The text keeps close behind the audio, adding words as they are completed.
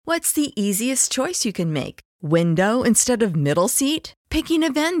What's the easiest choice you can make? Window instead of middle seat? Picking a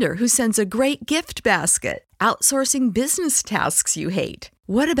vendor who sends a great gift basket? Outsourcing business tasks you hate?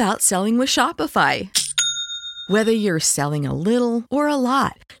 What about selling with Shopify? Whether you're selling a little or a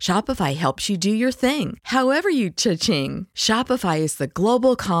lot, Shopify helps you do your thing, however you cha-ching. Shopify is the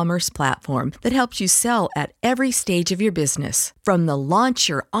global commerce platform that helps you sell at every stage of your business. From the launch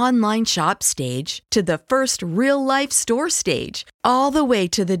your online shop stage to the first real-life store stage, all the way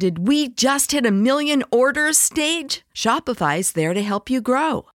to the did we just hit a million orders stage. Shopify's there to help you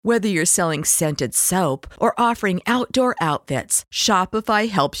grow. Whether you're selling scented soap or offering outdoor outfits, Shopify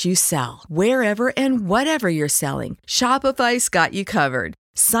helps you sell. Wherever and whatever you're selling, Shopify's got you covered.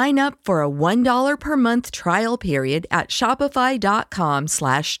 Sign up for a $1 per month trial period at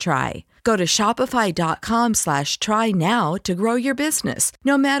shopify.com/try. Go to shopify.com/try now to grow your business,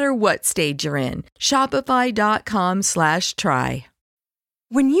 no matter what stage you're in. Shopify.com/try.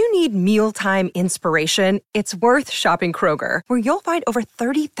 When you need mealtime inspiration, it's worth shopping Kroger, where you'll find over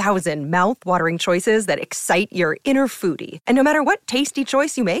 30,000 mouth-watering choices that excite your inner foodie. And no matter what tasty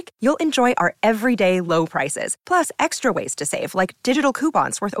choice you make, you'll enjoy our everyday low prices, plus extra ways to save, like digital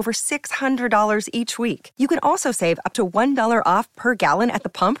coupons worth over $600 each week. You can also save up to $1 off per gallon at the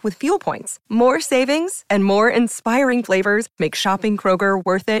pump with fuel points. More savings and more inspiring flavors make shopping Kroger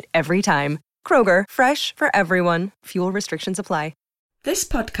worth it every time. Kroger, fresh for everyone. Fuel restrictions apply. This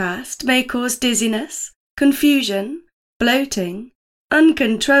podcast may cause dizziness, confusion, bloating,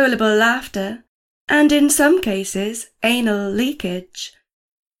 uncontrollable laughter, and in some cases, anal leakage.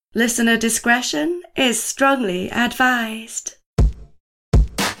 Listener discretion is strongly advised.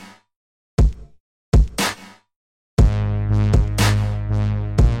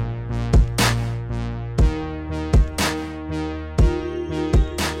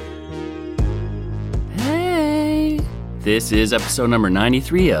 This is episode number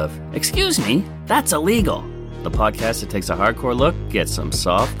 93 of Excuse Me, That's Illegal, the podcast that takes a hardcore look at some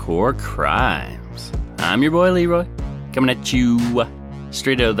softcore crimes. I'm your boy Leroy, coming at you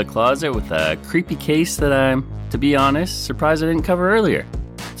straight out of the closet with a creepy case that I'm, to be honest, surprised I didn't cover earlier.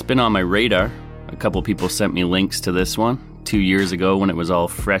 It's been on my radar. A couple people sent me links to this one 2 years ago when it was all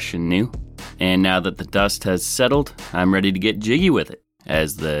fresh and new. And now that the dust has settled, I'm ready to get jiggy with it,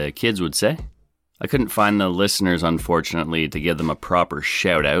 as the kids would say. I couldn't find the listeners, unfortunately, to give them a proper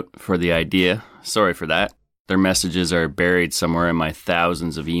shout-out for the idea. Sorry for that. Their messages are buried somewhere in my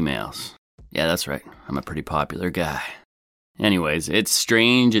thousands of emails. Yeah, that's right. I'm a pretty popular guy. Anyways, it's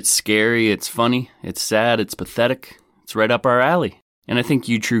strange, it's scary, it's funny, it's sad, it's pathetic. It's right up our alley. And I think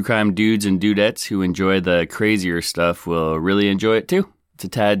you true crime dudes and dudettes who enjoy the crazier stuff will really enjoy it too. It's a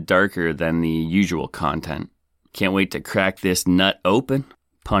tad darker than the usual content. Can't wait to crack this nut open.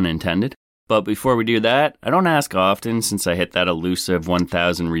 Pun intended. But before we do that, I don't ask often since I hit that elusive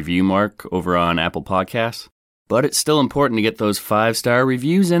 1,000 review mark over on Apple Podcasts. But it's still important to get those 5-star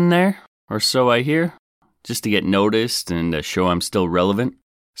reviews in there, or so I hear, just to get noticed and to show I'm still relevant.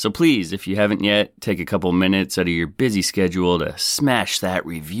 So please, if you haven't yet, take a couple minutes out of your busy schedule to smash that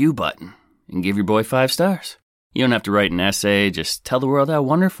review button and give your boy 5 stars. You don't have to write an essay, just tell the world how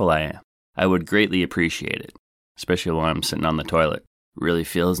wonderful I am. I would greatly appreciate it, especially while I'm sitting on the toilet. Really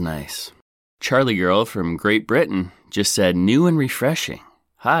feels nice. Charlie Girl from Great Britain just said, new and refreshing.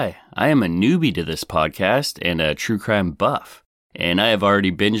 Hi, I am a newbie to this podcast and a true crime buff, and I have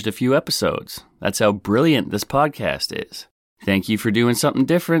already binged a few episodes. That's how brilliant this podcast is. Thank you for doing something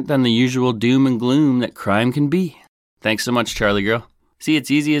different than the usual doom and gloom that crime can be. Thanks so much, Charlie Girl. See,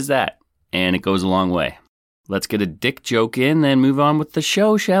 it's easy as that, and it goes a long way. Let's get a dick joke in, then move on with the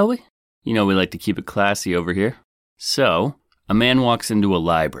show, shall we? You know we like to keep it classy over here. So, a man walks into a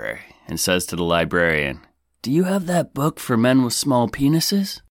library and says to the librarian, "Do you have that book for men with small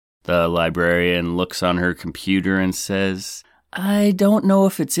penises?" The librarian looks on her computer and says, "I don't know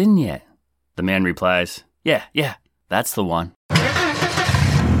if it's in yet." The man replies, Yeah, that's the one."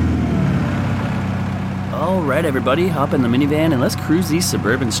 All right, everybody, hop in the minivan and let's cruise these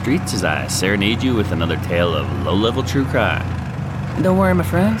suburban streets as I serenade you with another tale of low-level true crime. And don't worry, my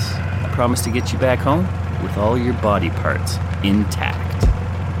friends, I promise to get you back home with all your body parts intact.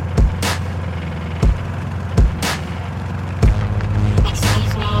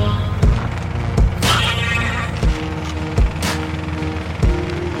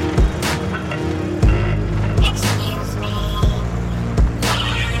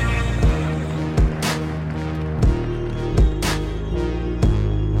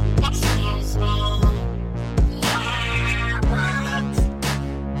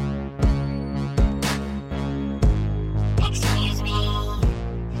 Excuse me.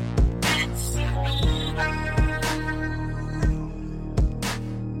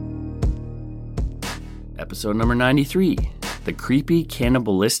 episode number 93, The Creepy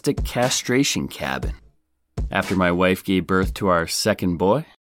Cannibalistic Castration Cabin. After my wife gave birth to our second boy,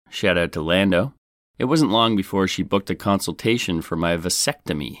 shout out to Lando, it wasn't long before she booked a consultation for my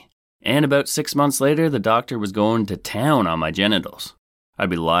vasectomy. And about 6 months later, the doctor was going to town on my genitals. I'd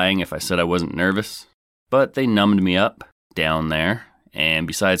be lying if I said I wasn't nervous, but they numbed me up down there, and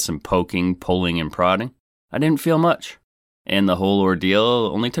besides some poking, pulling, and prodding, I didn't feel much. And the whole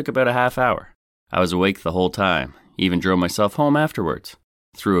ordeal only took about a half hour. I was awake the whole time, even drove myself home afterwards.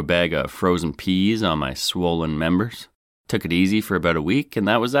 Threw a bag of frozen peas on my swollen members. Took it easy for about a week, and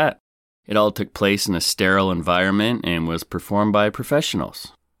that was that. It all took place in a sterile environment and was performed by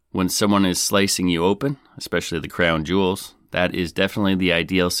professionals. When someone is slicing you open, especially the crown jewels, that is definitely the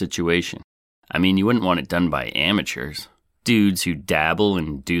ideal situation. I mean, you wouldn't want it done by amateurs. Dudes who dabble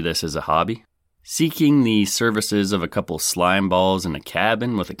and do this as a hobby. Seeking the services of a couple slime balls in a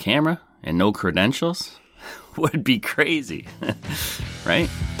cabin with a camera and no credentials would be crazy, right?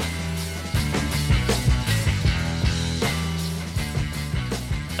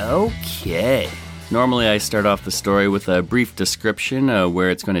 Okay. Normally I start off the story with a brief description of where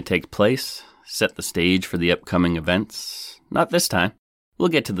it's going to take place, set the stage for the upcoming events. Not this time. We'll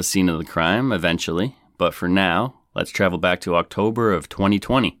get to the scene of the crime eventually, but for now, let's travel back to October of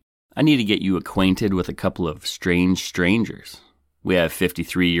 2020. I need to get you acquainted with a couple of strange strangers. We have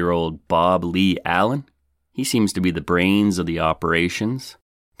 53-year-old Bob Lee Allen. He seems to be the brains of the operations.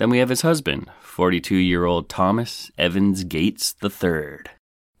 Then we have his husband, 42-year-old Thomas Evans Gates III.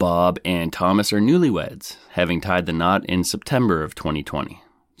 Bob and Thomas are newlyweds, having tied the knot in September of 2020,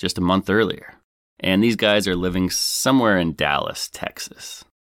 just a month earlier. And these guys are living somewhere in Dallas, Texas.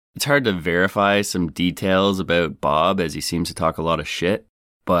 It's hard to verify some details about Bob as he seems to talk a lot of shit,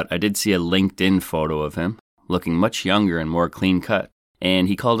 but I did see a LinkedIn photo of him, looking much younger and more clean-cut, and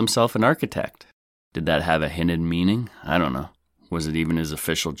he called himself an architect. Did that have a hinted meaning? I don't know. Was it even his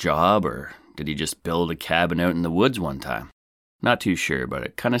official job, or did he just build a cabin out in the woods one time? Not too sure, but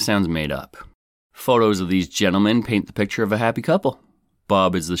it kind of sounds made up. Photos of these gentlemen paint the picture of a happy couple.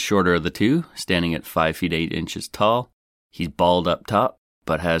 Bob is the shorter of the two, standing at 5 feet 8 inches tall. He's bald up top,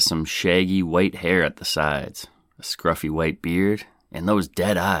 but has some shaggy white hair at the sides, a scruffy white beard, and those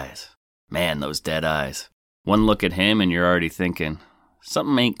dead eyes. Man, those dead eyes. One look at him and you're already thinking,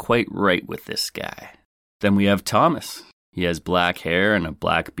 something ain't quite right with this guy. Then we have Thomas. He has black hair and a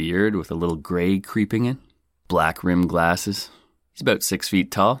black beard with a little gray creeping in. Black rimmed glasses. He's about 6 feet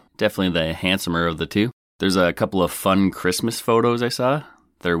tall, definitely the handsomer of the two. There's a couple of fun Christmas photos I saw.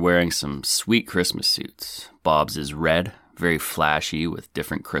 They're wearing some sweet Christmas suits. Bob's is red, very flashy with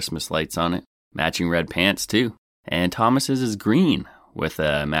different Christmas lights on it. Matching red pants too. And Thomas's is green with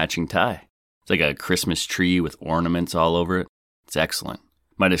a matching tie. It's like a Christmas tree with ornaments all over it. It's excellent.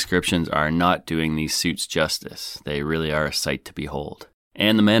 My descriptions are not doing these suits justice. They really are a sight to behold.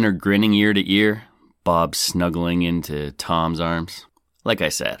 And the men are grinning ear to ear. Bob snuggling into Tom's arms. Like I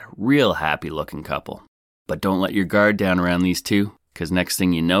said, real happy looking couple. But don't let your guard down around these two, because next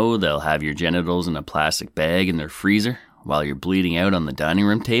thing you know, they'll have your genitals in a plastic bag in their freezer while you're bleeding out on the dining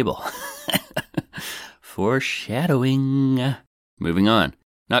room table. Foreshadowing. Moving on.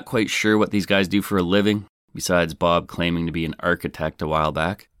 Not quite sure what these guys do for a living, besides Bob claiming to be an architect a while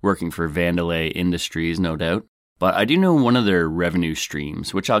back, working for Vandelay Industries, no doubt. But I do know one of their revenue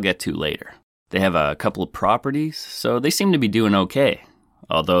streams, which I'll get to later. They have a couple of properties, so they seem to be doing okay.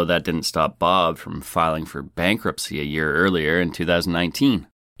 Although that didn't stop Bob from filing for bankruptcy a year earlier in 2019.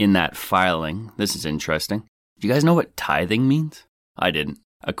 In that filing, this is interesting. Do you guys know what tithing means? I didn't.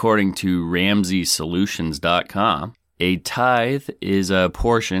 According to RamseySolutions.com, a tithe is a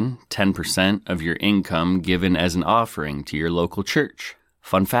portion, 10% of your income given as an offering to your local church.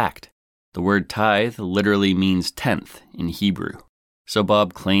 Fun fact, the word tithe literally means tenth in Hebrew. So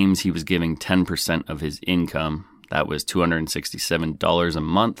Bob claims he was giving 10% of his income, that was $267 a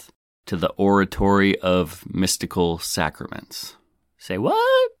month, to the Oratory of Mystical Sacraments. Say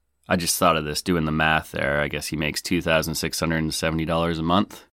what? I just thought of this doing the math there. I guess he makes $2,670 a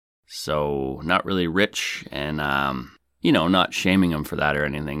month. So not really rich and, not shaming him for that or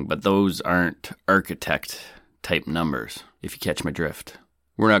anything, but those aren't architect type numbers, if you catch my drift.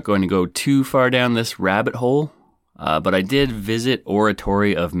 We're not going to go too far down this rabbit hole, but I did visit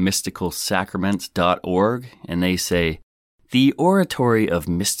oratoryofmysticalsacraments.org, and they say, the Oratory of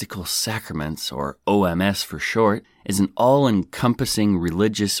Mystical Sacraments, or OMS for short, is an all-encompassing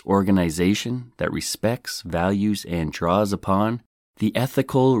religious organization that respects, values, and draws upon the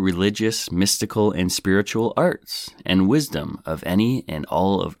ethical, religious, mystical, and spiritual arts and wisdom of any and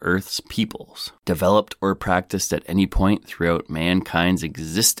all of Earth's peoples, developed or practiced at any point throughout mankind's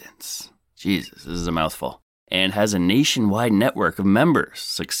existence. Jesus, this is a mouthful. and has a nationwide network of members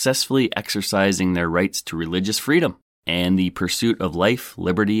successfully exercising their rights to religious freedom and the pursuit of life,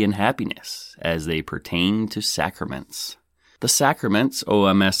 liberty, and happiness as they pertain to sacraments. The sacraments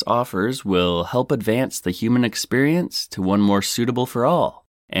OMS offers will help advance the human experience to one more suitable for all.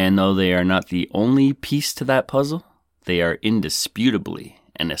 And though they are not the only piece to that puzzle, they are indisputably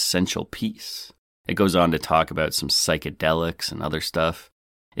an essential piece. It goes on to talk about some psychedelics and other stuff.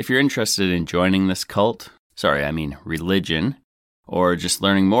 If you're interested in joining this religion, or just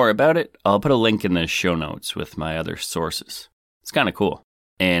learning more about it, I'll put a link in the show notes with my other sources. It's kind of cool.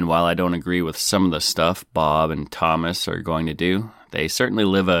 And while I don't agree with some of the stuff Bob and Thomas are going to do, they certainly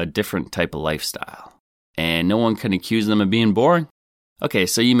live a different type of lifestyle. And no one can accuse them of being boring. Okay,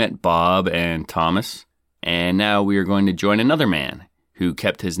 so you met Bob and Thomas, and now we are going to join another man who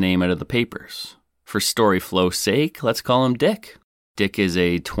kept his name out of the papers. For story flow's sake, let's call him Dick. Dick is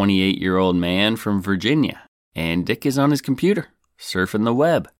a 28-year-old man from Virginia, and Dick is on his computer, surfing the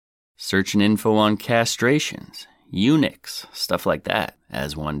web, searching info on castrations, eunuchs, stuff like that,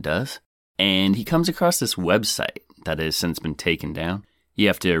 as one does. And he comes across this website that has since been taken down. You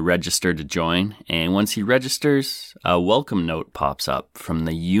have to register to join, and once he registers, a welcome note pops up from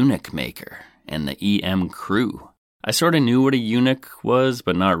the Eunuch Maker and the EM crew. I sort of knew what a eunuch was,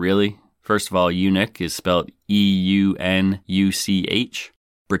 but not really. First of all, eunuch is spelled E-U-N-U-C-H.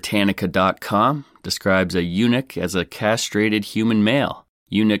 Britannica.com describes a eunuch as a castrated human male.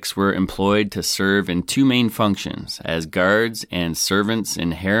 Eunuchs were employed to serve in two main functions, as guards and servants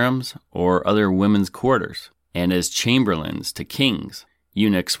in harems or other women's quarters, and as chamberlains to kings.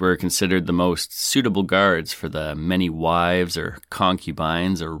 Eunuchs were considered the most suitable guards for the many wives or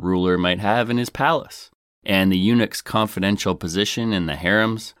concubines a ruler might have in his palace. And the eunuch's confidential position in the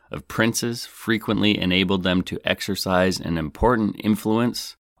harems of princes frequently enabled them to exercise an important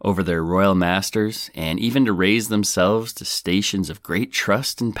influence over their royal masters, and even to raise themselves to stations of great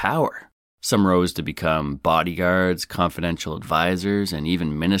trust and power. Some rose to become bodyguards, confidential advisors, and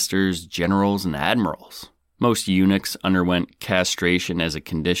even ministers, generals, and admirals. Most eunuchs underwent castration as a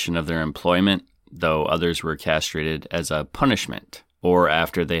condition of their employment, though others were castrated as a punishment, or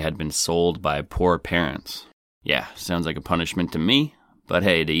after they had been sold by poor parents. Yeah, sounds like a punishment to me, but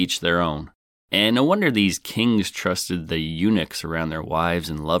hey, to each their own. And no wonder these kings trusted the eunuchs around their wives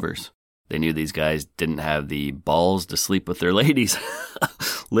and lovers. They knew these guys didn't have the balls to sleep with their ladies.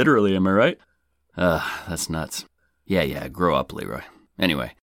 Literally, am I right? That's nuts. Yeah, grow up, Leroy.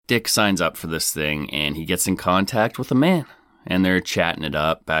 Anyway, Dick signs up for this thing, and he gets in contact with a man. And they're chatting it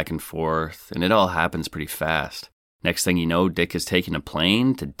up back and forth, and it all happens pretty fast. Next thing you know, Dick is taking a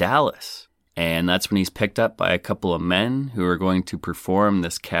plane to Dallas. And that's when he's picked up by a couple of men who are going to perform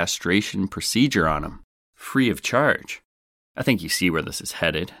this castration procedure on him, free of charge. I think you see where this is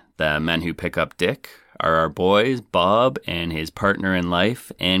headed. The men who pick up Dick are our boys, Bob, and his partner in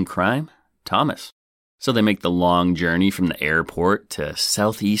life and crime, Thomas. So they make the long journey from the airport to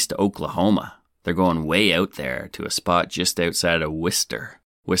southeast Oklahoma. They're going way out there to a spot just outside of Wister.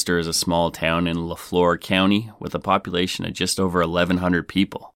 Wister is a small town in Lafleur County with a population of just over 1,100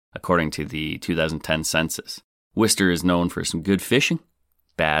 people. According to the 2010 census. Wister is known for some good fishing,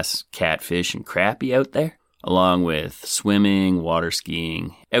 bass, catfish, and crappie out there, along with swimming, water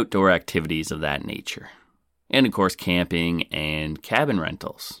skiing, outdoor activities of that nature. And of course, camping and cabin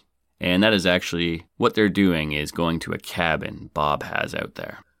rentals. And that is actually what they're doing, is going to a cabin Bob has out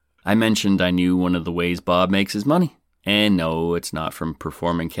there. I mentioned I knew one of the ways Bob makes his money. And no, it's not from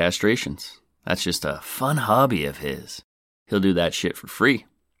performing castrations. That's just a fun hobby of his. He'll do that shit for free.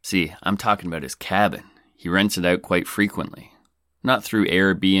 See, I'm talking about his cabin. He rents it out quite frequently. Not through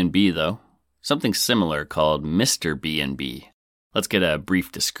Airbnb, though. Something similar called Mr. B&B. Let's get a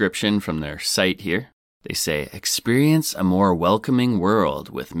brief description from their site here. They say, experience a more welcoming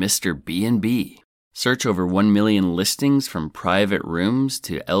world with Mr. B&B. Search over 1 million listings from private rooms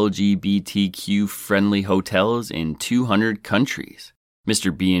to LGBTQ-friendly hotels in 200 countries.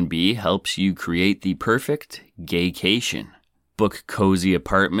 Mr. B&B helps you create the perfect gaycation. Book cozy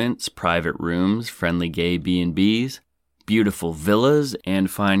apartments, private rooms, friendly gay B&Bs, beautiful villas,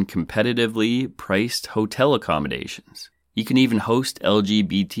 and find competitively priced hotel accommodations. You can even host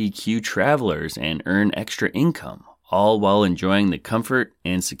LGBTQ travelers and earn extra income, all while enjoying the comfort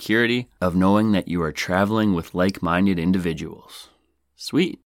and security of knowing that you are traveling with like-minded individuals.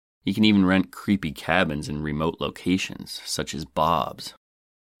 Sweet. You can even rent creepy cabins in remote locations, such as Bob's.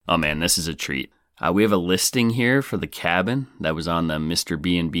 Oh man, this is a treat. We have a listing here for the cabin that was on the Mr.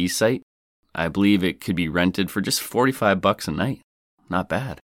 B&B site. I believe it could be rented for just $45 a night. Not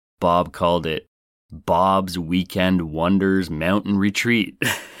bad. Bob called it Bob's Weekend Wonders Mountain Retreat.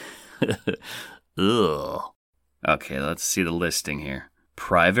 Ugh. Okay, let's see the listing here.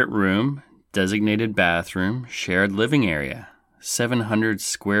 Private room, designated bathroom, shared living area, 700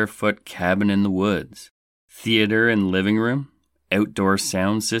 square foot cabin in the woods, theater and living room, outdoor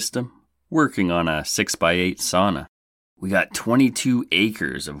sound system, working on a 6x8 sauna. We got 22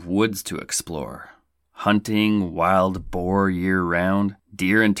 acres of woods to explore. Hunting wild boar year-round,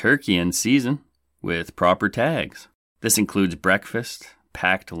 deer and turkey in season, with proper tags. This includes breakfast,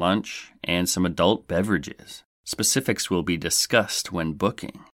 packed lunch, and some adult beverages. Specifics will be discussed when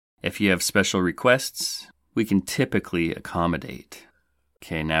booking. If you have special requests, we can typically accommodate.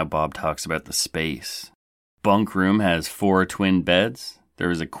 Okay, now Bob talks about the space. Bunk room has 4 twin beds. There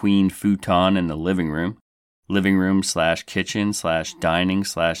is a queen futon in the living room. Living room / kitchen / dining /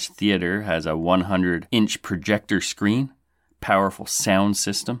 theater has a 100-inch projector screen. Powerful sound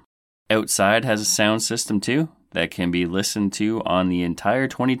system. Outside has a sound system too that can be listened to on the entire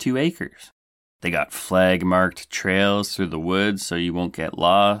 22 acres. They got flag-marked trails through the woods so you won't get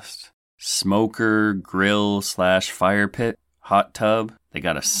lost. Smoker, grill / fire pit, hot tub. They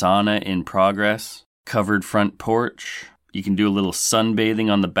got a sauna in progress. Covered front porch. You can do a little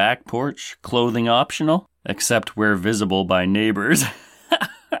sunbathing on the back porch. Clothing optional, except where visible by neighbors.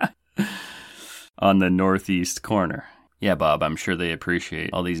 On the northeast corner. Yeah, Bob, I'm sure they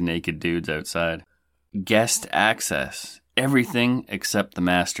appreciate all these naked dudes outside. Guest access. Everything except the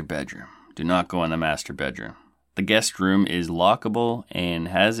master bedroom. Do not go in the master bedroom. The guest room is lockable and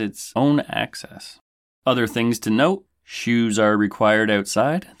has its own access. Other things to note, shoes are required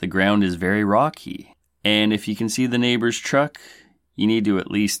outside. The ground is very rocky. And if you can see the neighbor's truck, you need to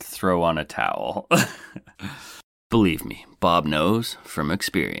at least throw on a towel. Believe me, Bob knows from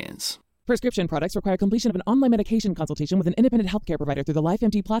experience. Prescription products require completion of an online medication consultation with an independent healthcare provider through the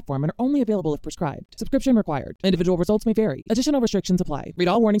LifeMD platform and are only available if prescribed. Subscription required. Individual results may vary. Additional restrictions apply. Read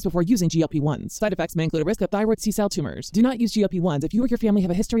all warnings before using GLP-1s. Side effects may include a risk of thyroid C-cell tumors. Do not use GLP-1s if you or your family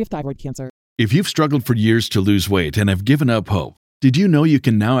have a history of thyroid cancer. If you've struggled for years to lose weight and have given up hope, did you know you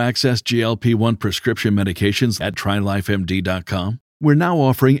can now access GLP-1 prescription medications at TryLifeMD.com? We're now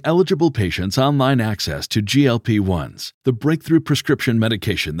offering eligible patients online access to GLP-1s, the breakthrough prescription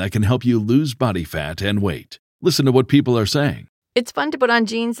medication that can help you lose body fat and weight. Listen to what people are saying. It's fun to put on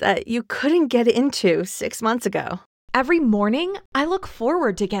jeans that you couldn't get into 6 months ago. Every morning, I look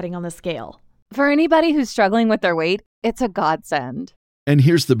forward to getting on the scale. For anybody who's struggling with their weight, it's a godsend. And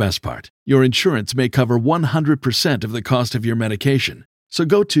here's the best part. Your insurance may cover 100% of the cost of your medication. So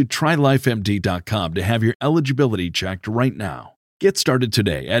go to TryLifeMD.com to have your eligibility checked right now. Get started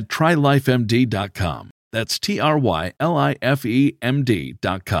today at TryLifeMD.com. That's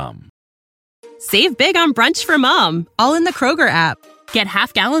TryLifeMD.com. Save big on brunch for mom, all in the Kroger app. Get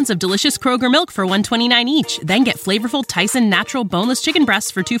half gallons of delicious Kroger milk for $1.29 each. Then get flavorful Tyson natural boneless chicken breasts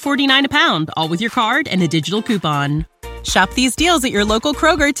for $2.49 a pound, all with your card and a digital coupon. Shop these deals at your local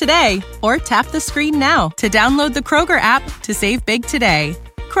Kroger today, or tap the screen now to download the Kroger app to save big today.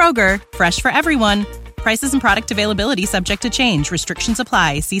 Kroger, fresh for everyone. Prices and product availability subject to change. Restrictions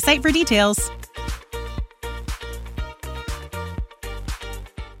apply. See site for details.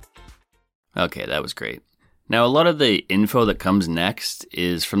 Okay, that was great. Now, a lot of the info that comes next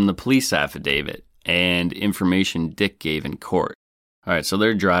is from the police affidavit and information Dick gave in court. All right, so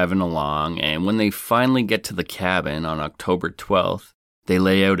they're driving along, and when they finally get to the cabin on October 12th, they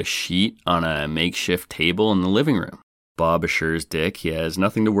lay out a sheet on a makeshift table in the living room. Bob assures Dick he has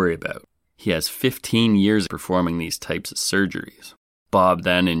nothing to worry about. He has 15 years performing these types of surgeries. Bob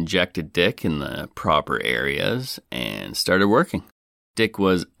then injected Dick in the proper areas and started working. Dick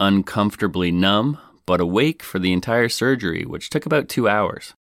was uncomfortably numb, but awake for the entire surgery, which took about 2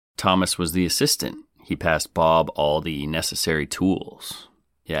 hours. Thomas was the assistant. He passed Bob all the necessary tools.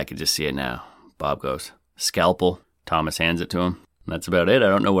 Yeah, I could just see it now. Bob goes, scalpel. Thomas hands it to him. That's about it. I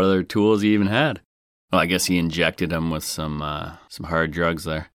don't know what other tools he even had. Well, I guess he injected him with some hard drugs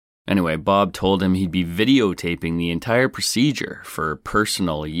there. Anyway, Bob told him he'd be videotaping the entire procedure for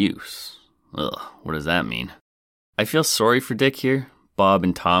personal use. Ugh, what does that mean? I feel sorry for Dick here. Bob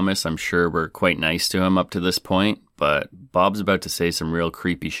and Thomas, I'm sure, were quite nice to him up to this point, but Bob's about to say some real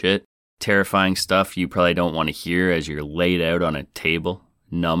creepy shit. Terrifying stuff you probably don't want to hear as you're laid out on a table,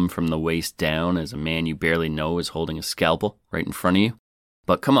 numb from the waist down as a man you barely know is holding a scalpel right in front of you.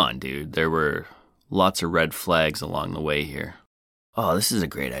 But come on, dude, there were lots of red flags along the way here. Oh, this is a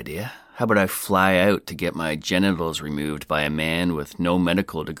great idea. How about I fly out to get my genitals removed by a man with no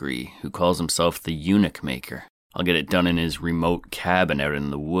medical degree who calls himself the eunuch maker? I'll get it done in his remote cabin out in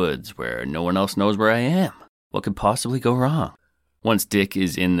the woods where no one else knows where I am. What could possibly go wrong? Once Dick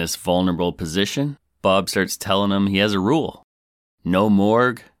is in this vulnerable position, Bob starts telling him he has a rule. No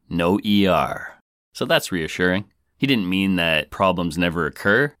morgue, no ER. So that's reassuring. He didn't mean that problems never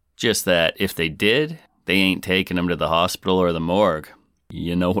occur, just that if they did, they ain't taking him to the hospital or the morgue.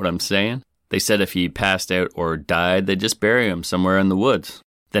 You know what I'm saying? They said if he passed out or died, they'd just bury him somewhere in the woods.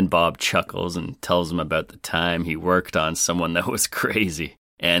 Then Bob chuckles and tells him about the time he worked on someone that was crazy,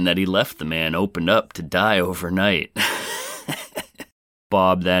 and that he left the man opened up to die overnight.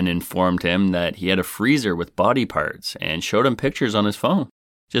 Bob then informed him that he had a freezer with body parts and showed him pictures on his phone.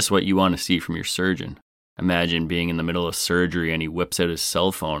 Just what you want to see from your surgeon. Imagine being in the middle of surgery and he whips out his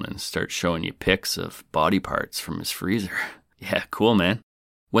cell phone and starts showing you pics of body parts from his freezer. Yeah, cool, man.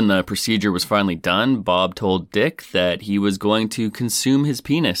 When the procedure was finally done, Bob told Dick that he was going to consume his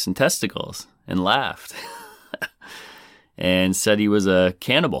penis and testicles, and laughed. And said he was a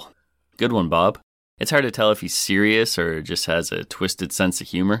cannibal. Good one, Bob. It's hard to tell if he's serious or just has a twisted sense of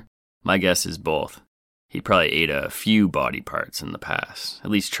humor. My guess is both. He probably ate a few body parts in the past, at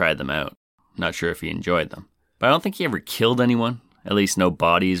least tried them out. Not sure if he enjoyed them. But I don't think he ever killed anyone. At least no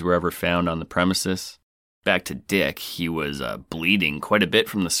bodies were ever found on the premises. Back to Dick, he was bleeding quite a bit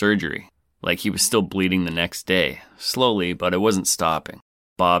from the surgery. Like he was still bleeding the next day. Slowly, but it wasn't stopping.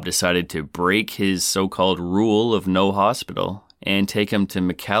 Bob decided to break his so-called rule of no hospital and take him to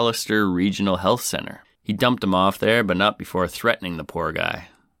McAllister Regional Health Center. He dumped him off there, but not before threatening the poor guy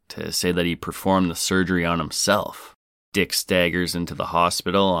to say that he performed the surgery on himself. Dick staggers into the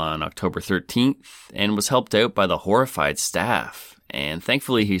hospital on October 13th and was helped out by the horrified staff, and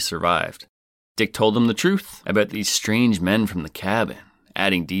thankfully he survived. Dick told them the truth about these strange men from the cabin,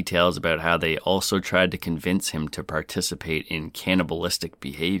 adding details about how they also tried to convince him to participate in cannibalistic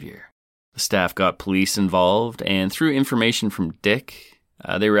behavior. The staff got police involved, and through information from Dick,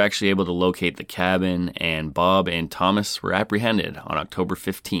 they were actually able to locate the cabin, and Bob and Thomas were apprehended on October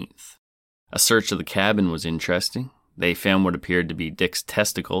 15th. A search of the cabin was interesting. They found what appeared to be Dick's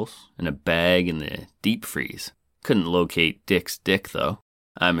testicles in a bag in the deep freeze. Couldn't locate Dick's dick, though.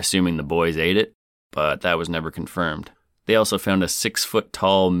 I'm assuming the boys ate it, but that was never confirmed. They also found a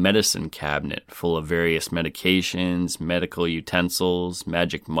 6-foot-tall medicine cabinet full of various medications, medical utensils,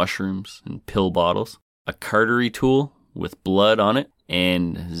 magic mushrooms, and pill bottles, a cautery tool with blood on it,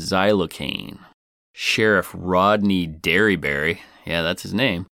 and xylocaine. Sheriff Rodney Derryberry, yeah, that's his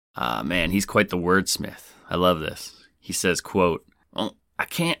name. Man, he's quite the wordsmith. I love this. He says, quote, I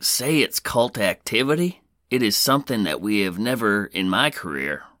can't say it's cult activity. It is something that we have never, in my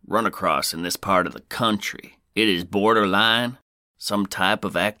career, run across in this part of the country. It is borderline some type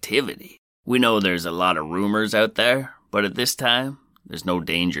of activity. We know there's a lot of rumors out there, but at this time, there's no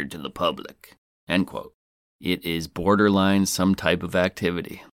danger to the public. End quote. It is borderline some type of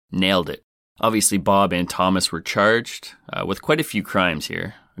activity. Nailed it. Obviously, Bob and Thomas were charged with quite a few crimes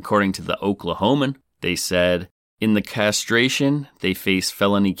here. According to the Oklahoman, they said, in the castration, they face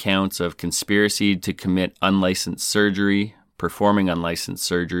felony counts of conspiracy to commit unlicensed surgery, performing unlicensed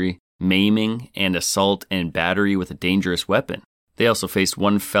surgery, maiming, and assault and battery with a dangerous weapon. They also faced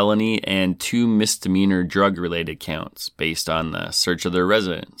 1 felony and 2 misdemeanor drug-related counts based on the search of their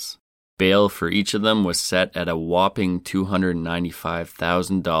residence. Bail for each of them was set at a whopping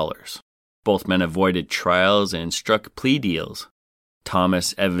 $295,000. Both men avoided trials and struck plea deals.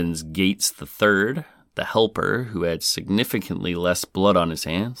 Thomas Evans Gates III, the helper, who had significantly less blood on his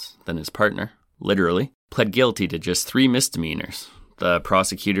hands than his partner, literally, pled guilty to just 3 misdemeanors. The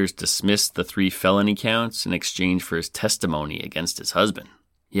prosecutors dismissed the 3 felony counts in exchange for his testimony against his husband.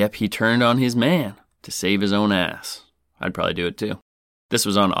 Yep, he turned on his man to save his own ass. I'd probably do it too. This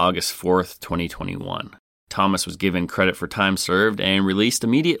was on August 4th, 2021. Thomas was given credit for time served and released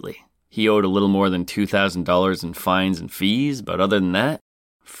immediately. He owed a little more than $2,000 in fines and fees, but other than that,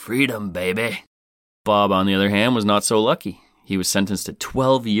 freedom, baby. Bob, on the other hand, was not so lucky. He was sentenced to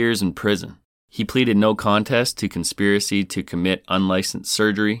 12 years in prison. He pleaded no contest to conspiracy to commit unlicensed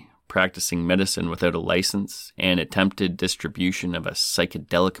surgery, practicing medicine without a license, and attempted distribution of a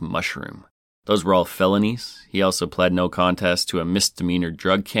psychedelic mushroom. Those were all felonies. He also pled no contest to a misdemeanor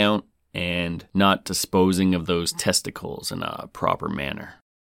drug count and not disposing of those testicles in a proper manner.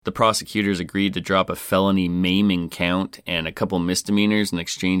 The prosecutors agreed to drop a felony maiming count and a couple misdemeanors in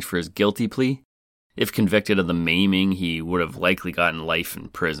exchange for his guilty plea. If convicted of the maiming, he would have likely gotten life in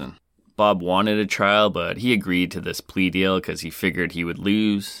prison. Bob wanted a trial, but he agreed to this plea deal because he figured he would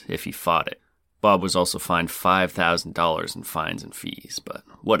lose if he fought it. Bob was also fined $5,000 in fines and fees, but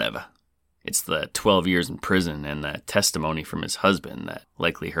whatever. It's the 12 years in prison and the testimony from his husband that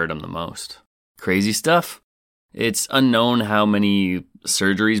likely hurt him the most. Crazy stuff. It's unknown how many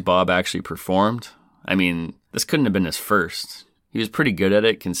surgeries Bob actually performed. I mean, this couldn't have been his first. He was pretty good at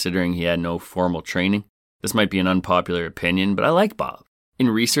it considering he had no formal training. This might be an unpopular opinion, but I like Bob. In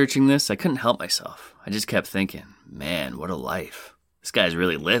researching this, I couldn't help myself. I just kept thinking, Man, what a life. This guy's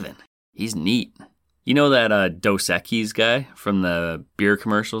really living. He's neat. You know that Dos Equis guy from the beer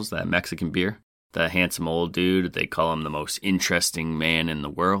commercials, that Mexican beer? The handsome old dude, they call him the most interesting man in the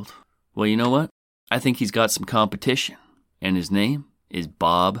world. Well, you know what? I think he's got some competition, and his name is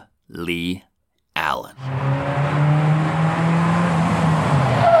Bob Lee Allen.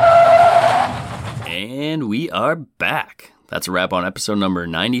 And we are back. That's a wrap on episode number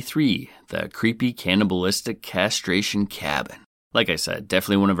 93, The Creepy Cannibalistic Castration Cabin. Like I said,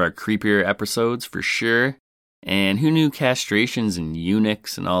 definitely one of our creepier episodes for sure. And who knew castrations and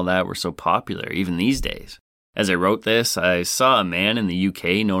eunuchs and all that were so popular, even these days? As I wrote this, I saw a man in the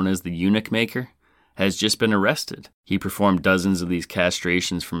UK known as the Eunuch Maker has just been arrested. He performed dozens of these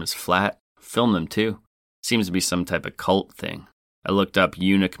castrations from his flat, filmed them too. Seems to be some type of cult thing. I looked up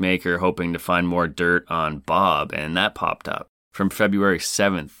Eunuch Maker hoping to find more dirt on Bob, and that popped up. From February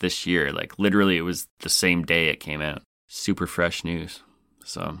 7th this year, like literally it was the same day it came out. Super fresh news.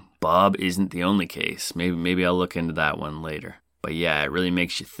 So Bob isn't the only case. Maybe I'll look into that one later. But yeah, it really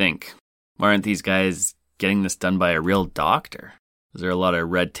makes you think. Why aren't these guys getting this done by a real doctor? Is there a lot of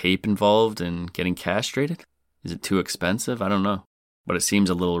red tape involved in getting castrated? Is it too expensive? I don't know. But it seems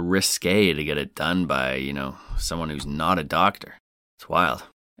a little risque to get it done by, someone who's not a doctor. It's wild.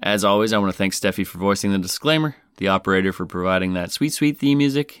 As always, I want to thank Steffi for voicing the disclaimer, the operator for providing that sweet, sweet theme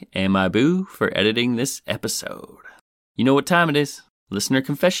music, and my boo for editing this episode. You know what time it is. Listener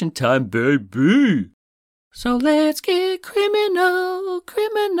confession time, baby. So let's get criminal.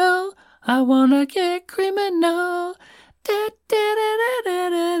 I wanna get criminal. Da, da, da, da, da,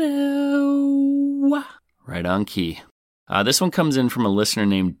 da, da. Right on key. This one comes in from a listener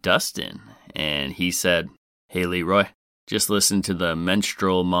named Dustin, and he said, "Hey Leroy, just listened to the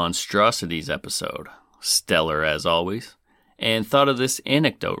Menstrual Monstrosities episode, stellar as always, and thought of this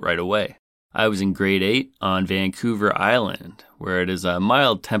anecdote right away. I was in grade 8 on Vancouver Island, where it is a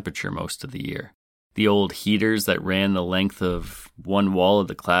mild temperature most of the year. The old heaters that ran the length of one wall of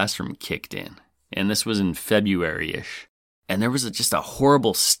the classroom kicked in, and this was in February-ish. And there was just a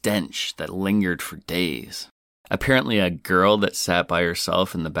horrible stench that lingered for days. Apparently a girl that sat by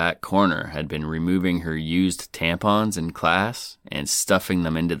herself in the back corner had been removing her used tampons in class and stuffing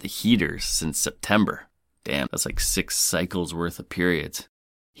them into the heaters since September. Damn, that's like 6 cycles worth of periods.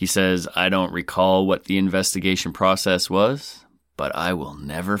 He says, I don't recall what the investigation process was, but I will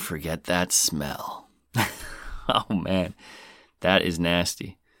never forget that smell. Oh man, that is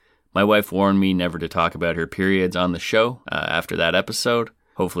nasty. My wife warned me never to talk about her periods on the show after that episode.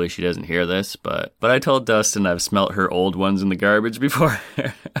 Hopefully she doesn't hear this, but I told Dustin I've smelt her old ones in the garbage before.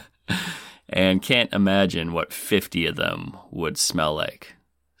 And can't imagine what 50 of them would smell like,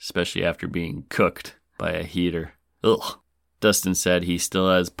 especially after being cooked by a heater. Ugh. Dustin said he still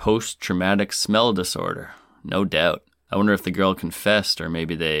has post-traumatic smell disorder. No doubt. I wonder if the girl confessed or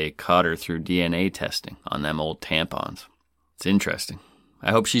maybe they caught her through DNA testing on them old tampons. It's interesting.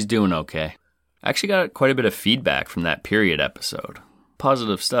 I hope she's doing okay. I actually got quite a bit of feedback from that period episode.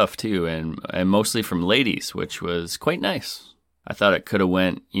 Positive stuff too, and mostly from ladies, which was quite nice. I thought it could have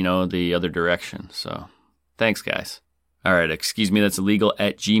went, the other direction, so thanks guys. Alright, excuse me, that's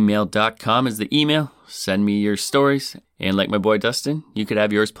illegal@gmail.com is the email. Send me your stories, and like my boy Dustin, you could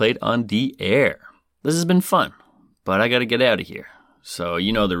have yours played on the air. This has been fun, but I gotta get out of here. So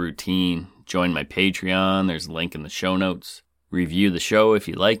you know the routine. Join my Patreon, there's a link in the show notes. Review the show if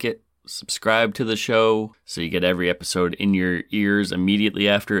you like it. Subscribe to the show so you get every episode in your ears immediately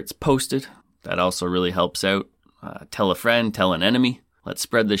after it's posted. That also really helps out. Tell a friend, tell an enemy. Let's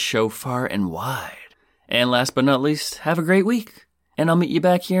spread this show far and wide. And last but not least, have a great week. And I'll meet you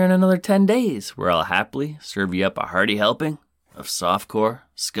back here in another 10 days where I'll happily serve you up a hearty helping of softcore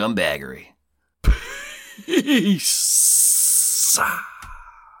scumbaggery. Peace.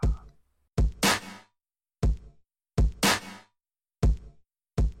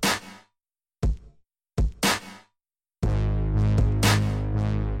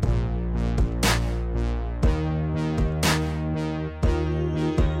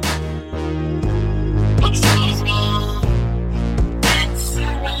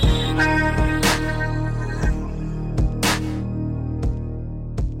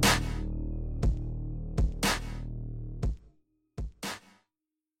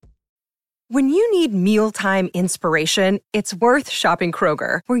 When you need mealtime inspiration, it's worth shopping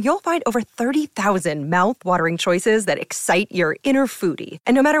Kroger, where you'll find over 30,000 mouth-watering choices that excite your inner foodie.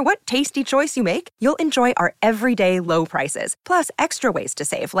 And no matter what tasty choice you make, you'll enjoy our everyday low prices, plus extra ways to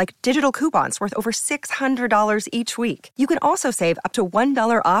save, like digital coupons worth over $600 each week. You can also save up to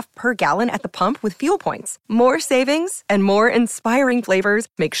 $1 off per gallon at the pump with fuel points. More savings and more inspiring flavors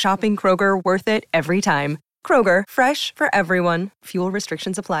make shopping Kroger worth it every time. Kroger, fresh for everyone. Fuel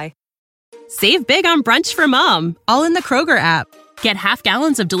restrictions apply. Save big on brunch for mom, all in the Kroger app. Get half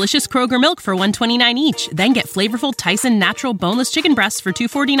gallons of delicious Kroger milk for $1.29 each. Then get flavorful Tyson natural boneless chicken breasts for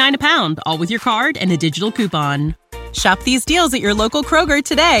 $2.49 a pound, all with your card and a digital coupon. Shop these deals at your local Kroger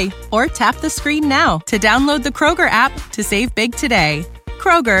today, or tap the screen now to download the Kroger app to save big today.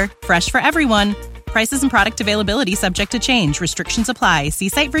 Kroger, fresh for everyone. Prices and product availability subject to change. Restrictions apply. See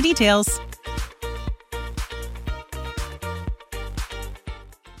site for details.